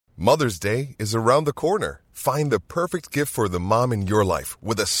Mother's Day is around the corner. Find the perfect gift for the mom in your life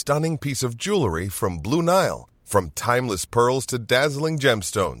with a stunning piece of jewelry from Blue Nile. From timeless pearls to dazzling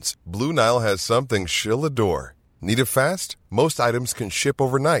gemstones, Blue Nile has something she'll adore. Need it fast? Most items can ship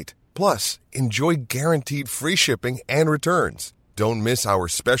overnight. Plus, enjoy guaranteed free shipping and returns. Don't miss our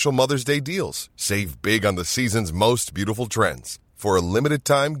special Mother's Day deals. Save big on the season's most beautiful trends. For a limited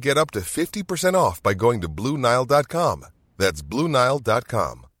time, get up to 50% off by going to BlueNile.com. That's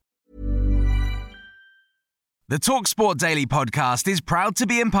BlueNile.com. The TalkSport Daily podcast is proud to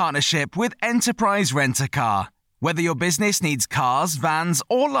be in partnership with Enterprise Rent-A-Car. Whether your business needs cars, vans,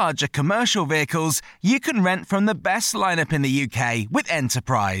 or larger commercial vehicles, you can rent from the best lineup in the UK with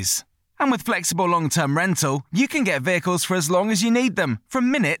Enterprise. And with flexible long-term rental, you can get vehicles for as long as you need them,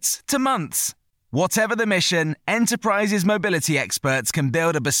 from minutes to months. Whatever the mission, Enterprise's mobility experts can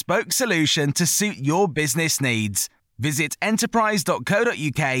build a bespoke solution to suit your business needs. Visit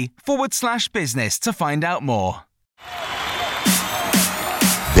enterprise.co.uk/business to find out more.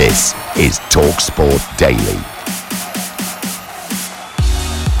 This is TalkSport Daily.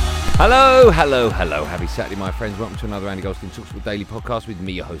 Hello. Happy Saturday, my friends. Welcome to another Andy Goldstein TalkSport Daily podcast with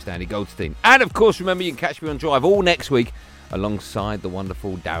me, your host, Andy Goldstein. And, of course, remember, you can catch me on Drive all next week alongside the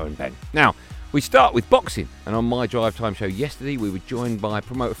wonderful Darren Bent. Now, we start with boxing. And on my Drive Time show yesterday, we were joined by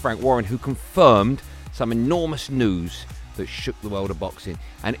promoter Frank Warren, who confirmed some enormous news that shook the world of boxing.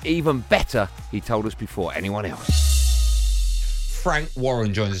 And even better, he told us before anyone else. Frank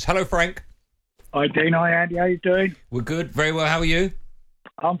Warren joins us. Hello, Frank. Hi, Dean. Hi, Andy. How you doing? We're good. Very well. How are you?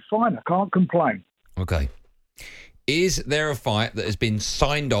 I'm fine. I can't complain. Okay. Is there a fight that has been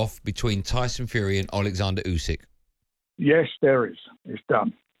signed off between Tyson Fury and Alexander Usyk? Yes, there is. It's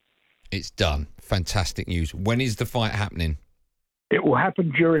done. It's done. Fantastic news. When is the fight happening? It will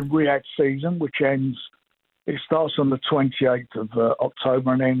happen during Riyadh season, which ends, it starts on the 28th of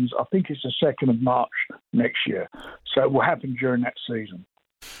October and ends, I think it's the 2nd of March next year. So it will happen during that season.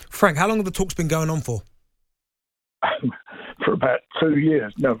 Frank, how long have the talks been going on for? For about 2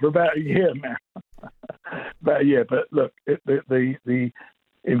 years. No, for about a year now. About a year. But look, the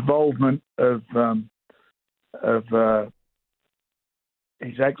involvement of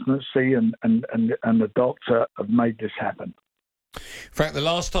His Excellency and the doctor have made this happen. Frank, the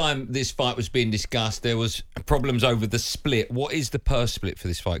last time this fight was being discussed, there was problems over the split. What is the purse split for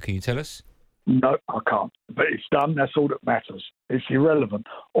this fight? Can you tell us? No, I can't. But it's done. That's all that matters. It's irrelevant.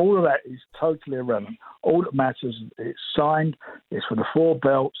 All of that is totally irrelevant. All that matters is it's signed. It's for the 4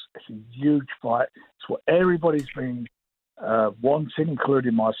 belts. It's a huge fight. It's what everybody's been wanting,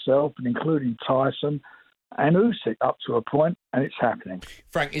 including myself and including Tyson and Usyk up to a point, and it's happening.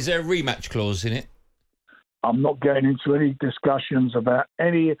 Frank, is there a rematch clause in it? I'm not getting into any discussions about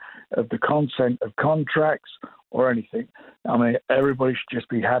any of the content of contracts or anything. I mean, everybody should just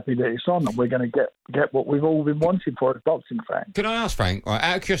be happy that it's on, and we're going to get what we've all been wanting for as boxing fans. Can I ask, Frank, right,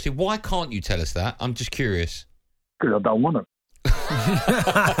 out of curiosity, why can't you tell us that? I'm just curious. Because I don't want to.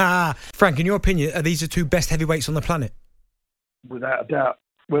 Frank, in your opinion, are these the 2 best heavyweights on the planet? Without a doubt.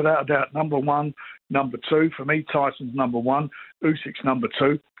 Without a doubt. Number 1, number 2. For me, Tyson's number 1. Usyk's number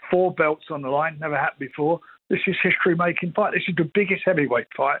 2. 4 belts on the line. Never happened before. This is history-making fight. This is the biggest heavyweight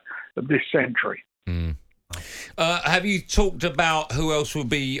fight of this century. Mm. Have you talked about who else will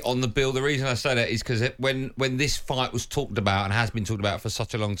be on the bill? The reason I say that is because when this fight was talked about and has been talked about for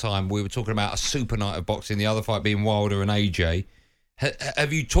such a long time, we were talking about a super night of boxing, the other fight being Wilder and AJ.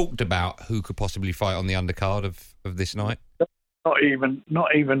 Have you talked about who could possibly fight on the undercard of this night? Not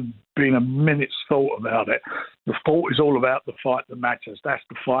even been a minute's thought about it. The thought is all about the fight that matters. That's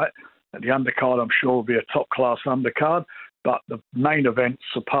the fight. And the undercard, I'm sure, will be a top-class undercard. But the main event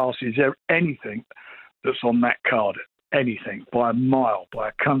surpasses anything that's on that card. Anything. By a mile. By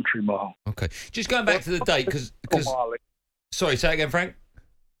a country mile. Okay. Just going back to the date, because... Sorry, say again, Frank?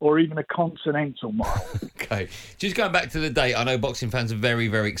 Or even a continental mile. Okay. Just going back to the date, I know boxing fans are very,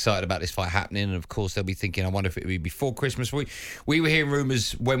 very excited about this fight happening, and of course they'll be thinking, I wonder if it would be before Christmas. We were hearing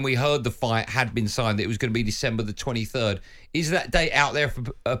rumours when we heard the fight had been signed that it was going to be December the 23rd. Is that date out there for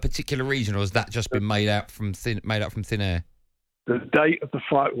a particular reason, or has that just been made up from thin air? The date of the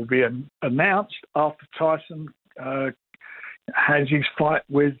fight will be announced after Tyson has his fight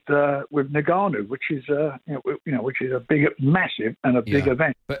with Ngannou, which is which is a big, massive, and a big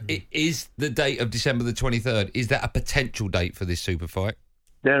event. But it is the date of December the 23rd. Is that a potential date for this super fight?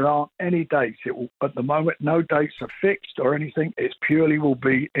 There aren't any dates. At the moment, no dates are fixed or anything. It purely will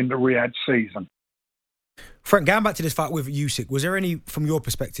be in the Riyadh season. Frank, going back to this fight with Usyk, was there any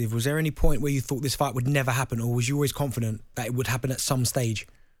point where you thought this fight would never happen, or was you always confident that it would happen at some stage?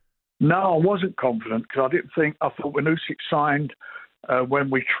 No, I wasn't confident because I thought when Usyk signed,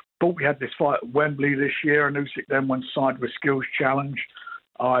 when we thought we had this fight at Wembley this year, and Usyk then went side with Skills Challenge.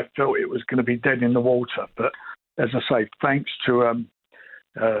 I felt it was going to be dead in the water. But as I say, thanks to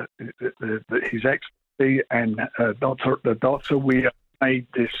his expertise and the doctor, we made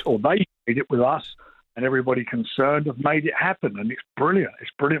this, or they made it with us, and everybody concerned have made it happen. And it's brilliant.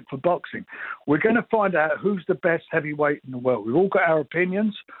 It's brilliant for boxing. We're going to find out who's the best heavyweight in the world. We've all got our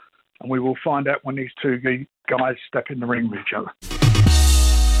opinions, and we will find out when these two guys step in the ring with each other.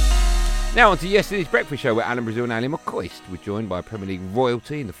 Now on to yesterday's breakfast show, where Alan Brazil and Ali McCoist were joined by Premier League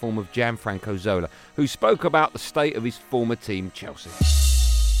royalty in the form of Gianfranco Zola, who spoke about the state of his former team, Chelsea.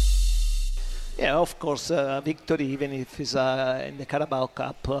 Yeah, of course, victory, even if it's in the Carabao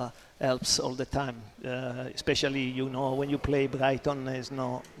Cup, helps all the time. Especially, when you play Brighton, it's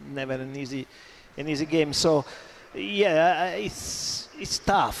never an easy game. So, yeah, it's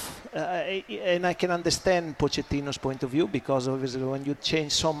tough, and I can understand Pochettino's point of view, because obviously when you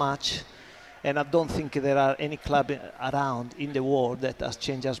change so much, and I don't think there are any club around in the world that has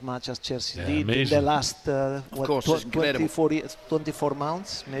changed as much as Chelsea did in the last 24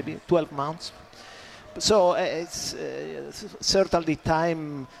 months, maybe 12 months. So it's certainly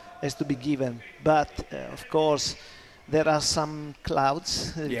time has to be given, but of course there are some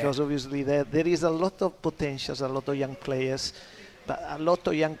clouds, because obviously there is a lot of potential, a lot of young players, but a lot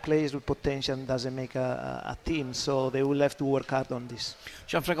of young players with potential doesn't make a team, so they will have to work hard on this.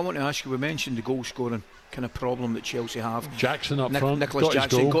 Gianfranco, I want to ask you, we mentioned the goal scoring kind of problem that Chelsea have. Jackson up front, Nicholas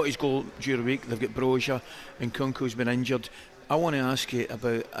Jackson got his goal during the week. They've got Broja and Kunku's been injured. I want to ask you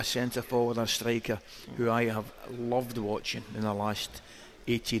about a centre forward or striker who I have loved watching in the last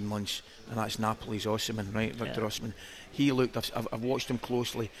 18 months, and that's Napoli's Osimhen, right? Victor Osimhen. He looked, I've watched him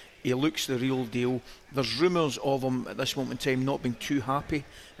closely, he looks the real deal. There's rumours of him at this moment in time not being too happy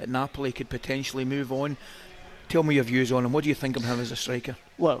at Napoli, could potentially move on. Tell me your views on him. What do you think of him as a striker?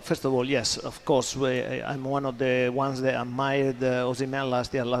 Well, first of all, yes, of course, I'm one of the ones that admired Osimhen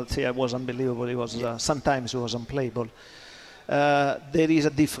last year. Last year was unbelievable. He was sometimes he was unplayable. There is a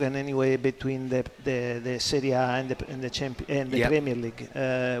difference anyway between the Serie A and the Premier League.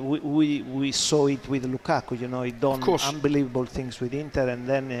 We saw it with Lukaku. He done unbelievable things with Inter, and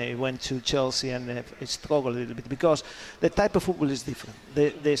then he went to Chelsea and he struggled a little bit, because the type of football is different.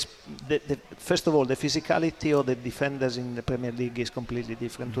 First of all, the physicality of the defenders in the Premier League is completely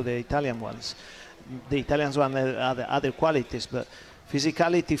different to the Italian ones. The Italians one have other qualities, but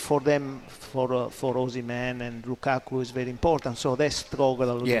physicality for them, for Osimhen and Lukaku, is very important. So they struggle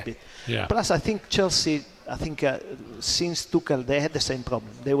a little bit. Yeah. Plus, I think Chelsea, since Tuchel, they had the same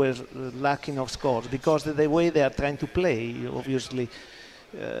problem. They were lacking of scores, because the way they are trying to play, obviously,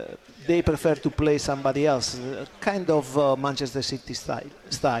 they prefer to play somebody else, kind of Manchester City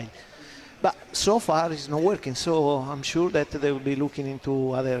style. But so far it's not working, so I'm sure that they will be looking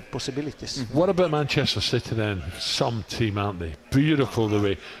into other possibilities. Mm-hmm. What about Manchester City then? Some team, aren't they? Beautiful the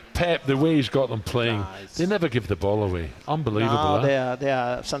way Pep, the way he's got them playing. They never give the ball away. Unbelievable. No, they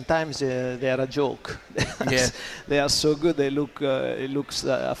are. Sometimes they are a joke. They are so good. They look. It looks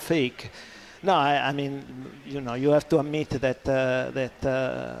fake. No, I mean, you have to admit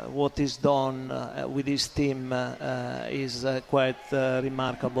that what is done with this team is quite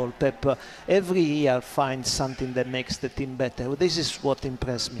remarkable. Pep every year finds something that makes the team better. This is what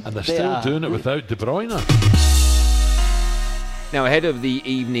impressed me. And they're still doing it without De Bruyne. Now, ahead of the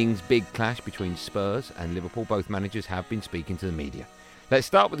evening's big clash between Spurs and Liverpool, both managers have been speaking to the media. Let's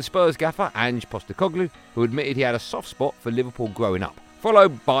start with the Spurs gaffer, Ange Postecoglou, who admitted he had a soft spot for Liverpool growing up,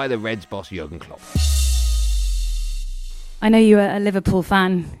 followed by the Reds boss Jurgen Klopp. I know you were a Liverpool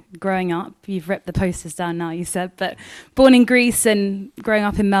fan growing up. You've ripped the posters down now, you said. But born in Greece and growing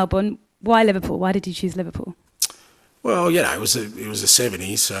up in Melbourne, why Liverpool? Why did you choose Liverpool? Well, it was the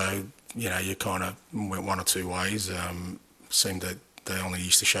 70s, so you kind of went one or two ways. Seemed that they only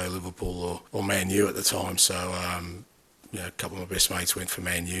used to show Liverpool or Man U at the time, so a couple of my best mates went for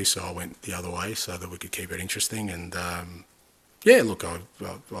Man U, so I went the other way so that we could keep it interesting. And look, I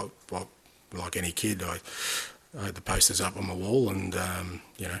like any kid, I had the posters up on my wall, and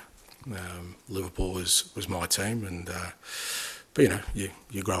Liverpool was my team. And but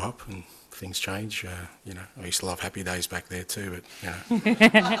you grow up and things change. I used to love Happy Days back there too, but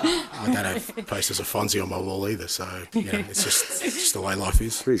I don't have posters of Fonzie on my wall either. So it's just the way life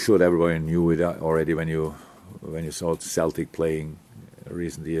is. Pretty sure everybody knew it already when you saw Celtic playing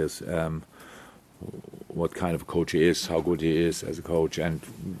recent years. What kind of coach he is, how good he is as a coach, and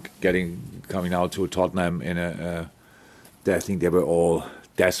coming out to Tottenham I think they were all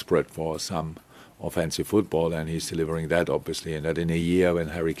desperate for some offensive football, and he's delivering that, obviously, and that in a year when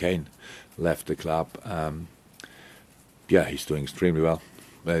Harry Kane left the club. He's doing extremely well.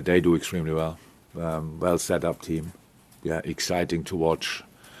 They do extremely well. Well set up team. Yeah, exciting to watch.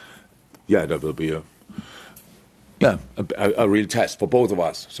 Yeah, that will be a real test for both of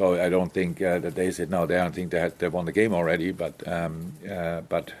us. So I don't think that they said no. They don't think they won the game already, but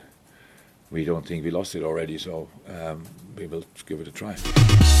we don't think we lost it already. So we will give it a try.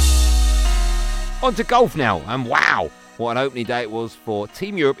 On to golf now, and wow, what an opening day it was for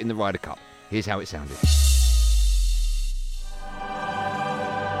Team Europe in the Ryder Cup. Here's how it sounded.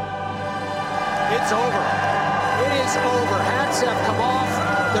 It's over. It is over. Hats have come off.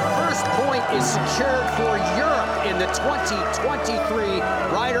 The first point is secured for Europe in the 2023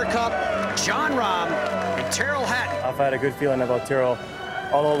 Ryder Cup. Jon Rahm and Tyrrell Hatton. I've had a good feeling about Tyrrell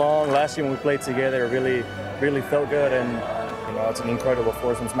all along. Last year when we played together, it really felt good, and it's an incredible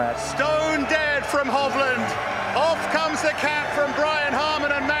foursomes match. Stone dead from Hovland. Off comes the cap from Brian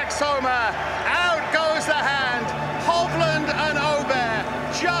Harman and Max Homer. Out goes the hand. Hovland and Aubert.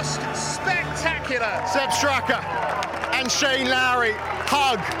 Just spectacular. Seb Straka and Shane Lowry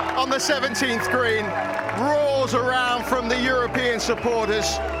hug on the 17th green. Roars around from the European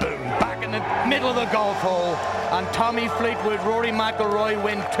supporters. Boom, back in the middle of the golf hole. And Tommy Fleetwood, Rory McIlroy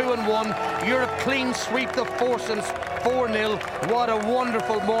win 2-1. Europe clean sweep the foursomes 4-0. What a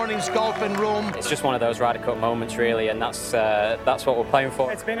wonderful morning's golf in Rome. It's just one of those Ryder Cup moments, really, and that's what we're playing for.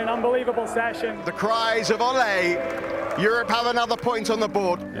 It's been an unbelievable session. The cries of Ole. Europe have another point on the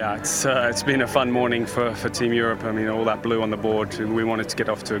board. Yeah, it's been a fun morning for Team Europe. I mean, all that blue on the board. We wanted to get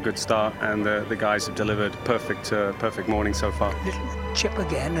off to a good start, and the guys have delivered. Perfect morning so far. Little chip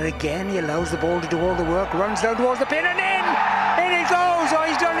again, and again he allows the ball to do all the work, runs down towards the pin and in! In it goes! Oh,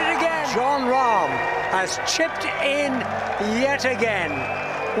 he's done it again! Jon Rahm has chipped in yet again.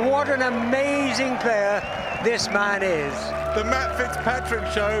 What an amazing player this man is. The Matt Fitzpatrick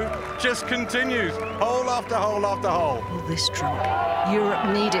show just continues, hole after hole after hole. Oh, this drop. Europe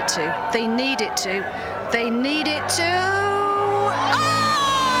need it to. They need it to. They need it to. Oh!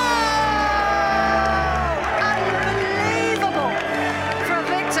 Unbelievable for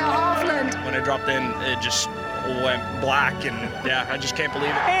Victor Hovland. When I dropped in, it just went black, and yeah, I just can't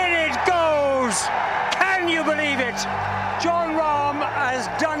believe it. In it goes! Can you believe it? Jon Rahm has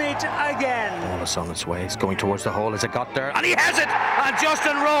done it again. Ball is on its way. It's going towards the hole as it got there. And he has it! And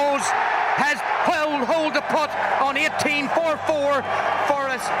Justin Rose has hold the putt on 18 4-4 for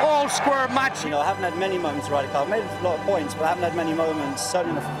an all-square match. I haven't had many moments Ryder Cup. I've made a lot of points, but I haven't had many moments,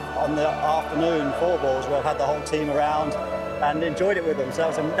 certainly on the afternoon, 4 balls, where I've had the whole team around and enjoyed it with them.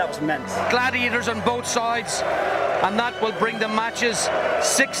 So that was immense. Gladiators on both sides, and that will bring the matches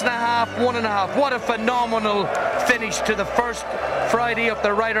 6.5, 1.5. What a phenomenal finish to the first Friday of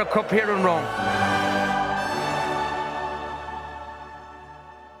the Ryder Cup here in Rome.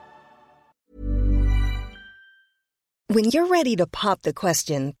 When you're ready to pop the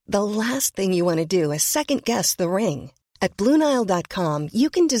question, the last thing you want to do is second-guess the ring. At BlueNile.com, you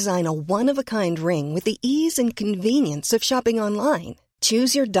can design a one-of-a-kind ring with the ease and convenience of shopping online.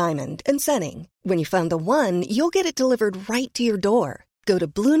 Choose your diamond and setting. When you find the one, you'll get it delivered right to your door. Go to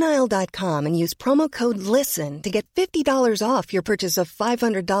BlueNile.com and use promo code LISTEN to get $50 off your purchase of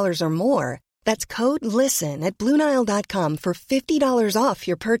 $500 or more. That's code LISTEN at BlueNile.com for $50 off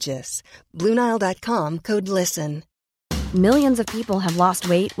your purchase. BlueNile.com, code LISTEN. Millions of people have lost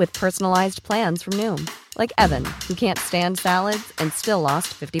weight with personalized plans from Noom. Like Evan, who can't stand salads and still lost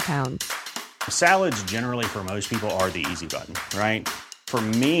 50 pounds. Salads generally for most people are the easy button, right? For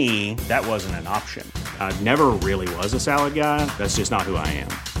me, that wasn't an option. I never really was a salad guy. That's just not who I am.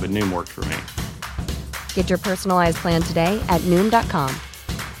 But Noom worked for me. Get your personalized plan today at Noom.com.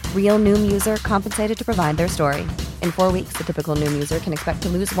 Real Noom user compensated to provide their story. In 4 weeks, the typical Noom user can expect to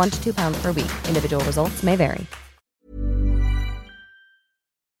lose 1 to 2 pounds per week. Individual results may vary.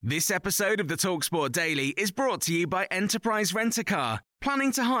 This episode of the TalkSport Daily is brought to you by Enterprise Rent-A-Car.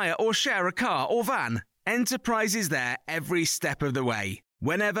 Planning to hire or share a car or van? Enterprise is there every step of the way.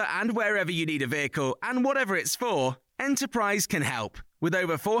 Whenever and wherever you need a vehicle and whatever it's for, Enterprise can help. With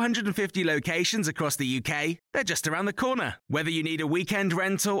over 450 locations across the UK, they're just around the corner. Whether you need a weekend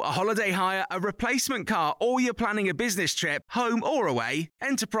rental, a holiday hire, a replacement car, or you're planning a business trip, home or away,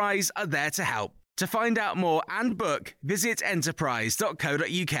 Enterprise are there to help. To find out more and book, visit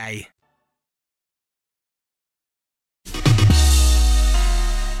enterprise.co.uk.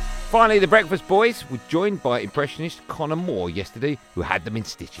 Finally, the Breakfast Boys were joined by impressionist Connor Moore yesterday, who had them in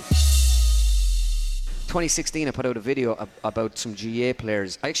stitches. 2016, I put out a video about some GA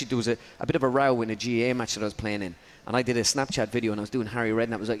players. Actually, there was a bit of a row in a GA match that I was playing in. And I did a Snapchat video and I was doing Harry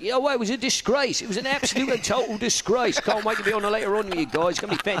Redknapp. I was like, it was a disgrace. It was an absolute and total disgrace. Can't wait to be on a later on with you guys. It's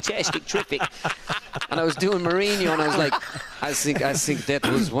going to be fantastic, terrific. And I was doing Mourinho and I was like, I think that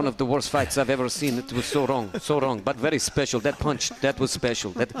was one of the worst fights I've ever seen. It was so wrong, but very special. That punch, that was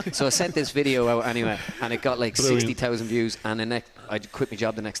special. So I sent this video out anyway, and it got like 60,000 views. And then I quit my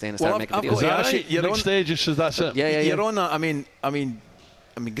job the next day and I started making videos. Is that right? You're on stages, so that's it. Yeah. You're on that. I mean,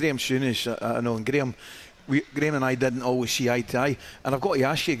 Graham Souness, I know, and Graham and I didn't always see eye to eye. And I've got to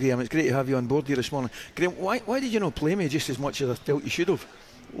ask you, Graham, it's great to have you on board here this morning. Graham, why did you not play me just as much as I felt you should have?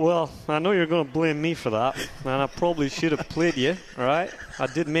 Well, I know you're going to blame me for that, and I probably should have played you, right? I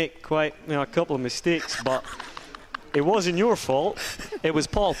did make quite a couple of mistakes, but it wasn't your fault. It was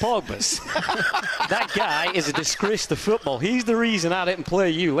Paul Pogba's. That guy is a disgrace to football. He's the reason I didn't play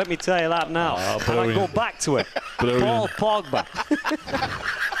you. Let me tell you that now. And I go back to it. Paul Pogba.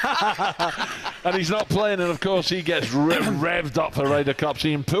 And he's not playing, and of course he gets revved up for Ryder Cup.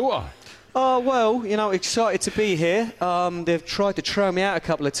 Seeing Poor. Oh, well, excited to be here. They've tried to throw me out a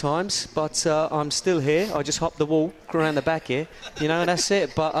couple of times, but I'm still here. I just hopped the wall around the back here, and that's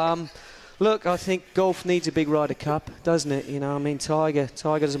it. But look, I think golf needs a big Ryder Cup, doesn't it? Tiger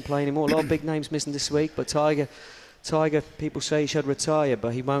doesn't play anymore. A lot of big names missing this week, but Tiger, people say he should retire,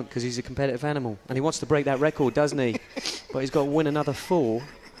 but he won't because he's a competitive animal. And he wants to break that record, doesn't he? But he's got to win another 4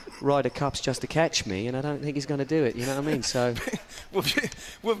 Ryder Cups just to catch me, and I don't think he's going to do it, you know what I mean? So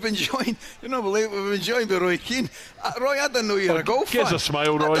we've been joined, we've been joined by Roy Keane. Roy, I didn't know you were a golf fan. Give us a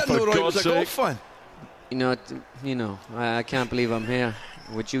smile, Roy, for God's sake. Fan. I can't believe I'm here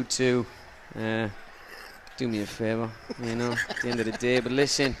with you two. Do me a favour, at the end of the day. But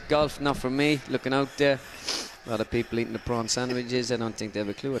listen, golf not for me. Looking out there, a lot of people eating the prawn sandwiches. I don't think they have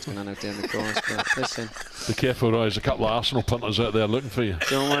a clue what's going on out there in the course. But listen, be careful, Roy. There's a couple of Arsenal punters out there looking for you.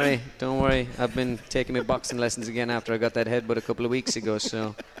 Don't worry. I've been taking my boxing lessons again after I got that headbutt a couple of weeks ago,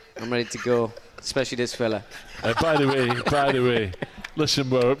 so I'm ready to go. Especially this fella. By the way, listen,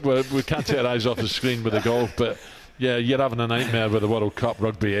 we can't take our eyes off the screen with the golf, but. Yeah, you're having a nightmare with the World Cup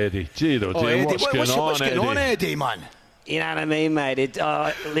rugby, Eddie. Eddie, what's going on, Eddie, man? You know what I mean, mate?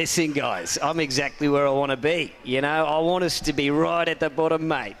 Listen, guys, I'm exactly where I want to be. I want us to be right at the bottom,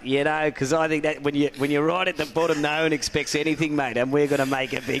 mate. Because I think that when you're right at the bottom, no one expects anything, mate. And we're going to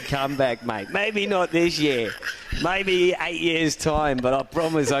make a big comeback, mate. Maybe not this year, maybe 8 years' time, but I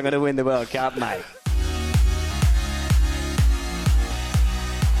promise I'm going to win the World Cup, mate.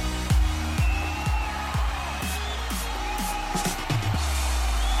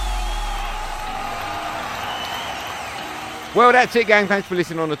 Well, that's it, gang. Thanks for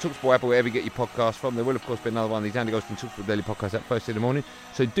listening on the TalkSport app or wherever you get your podcast from. There will, of course, be another one of these Andy Goldstein TalkSport Daily Podcasts at first in the morning.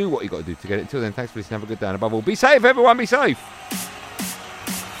 So do what you got to do to get it. Until then, thanks for listening. Have a good day. And above all, be safe, everyone. Be safe.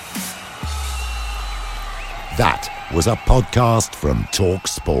 That was a podcast from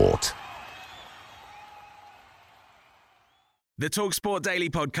TalkSport. The TalkSport Daily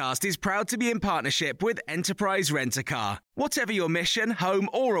Podcast is proud to be in partnership with Enterprise Rent-A-Car. Whatever your mission, home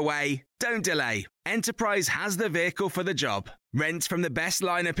or away, don't delay. Enterprise has the vehicle for the job. Rent from the best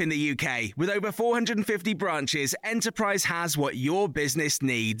lineup in the UK. With over 450 branches, Enterprise has what your business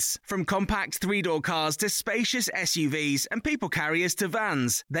needs. From compact 3-door cars to spacious SUVs and people carriers to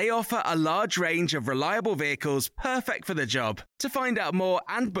vans, they offer a large range of reliable vehicles perfect for the job. To find out more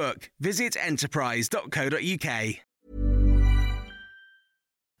and book, visit enterprise.co.uk.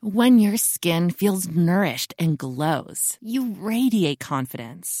 When your skin feels nourished and glows, you radiate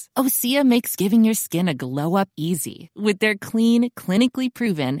confidence. Osea makes giving your skin a glow-up easy with their clean, clinically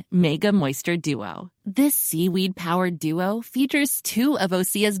proven Mega Moisture Duo. This seaweed-powered duo features 2 of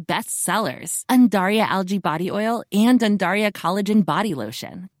Osea's best sellers, Undaria Algae Body Oil and Undaria Collagen Body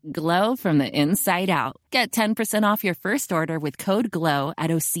Lotion. Glow from the inside out. Get 10% off your first order with code GLOW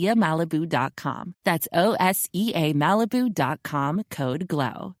at OseaMalibu.com. That's OSEA Malibu.com, code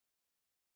GLOW.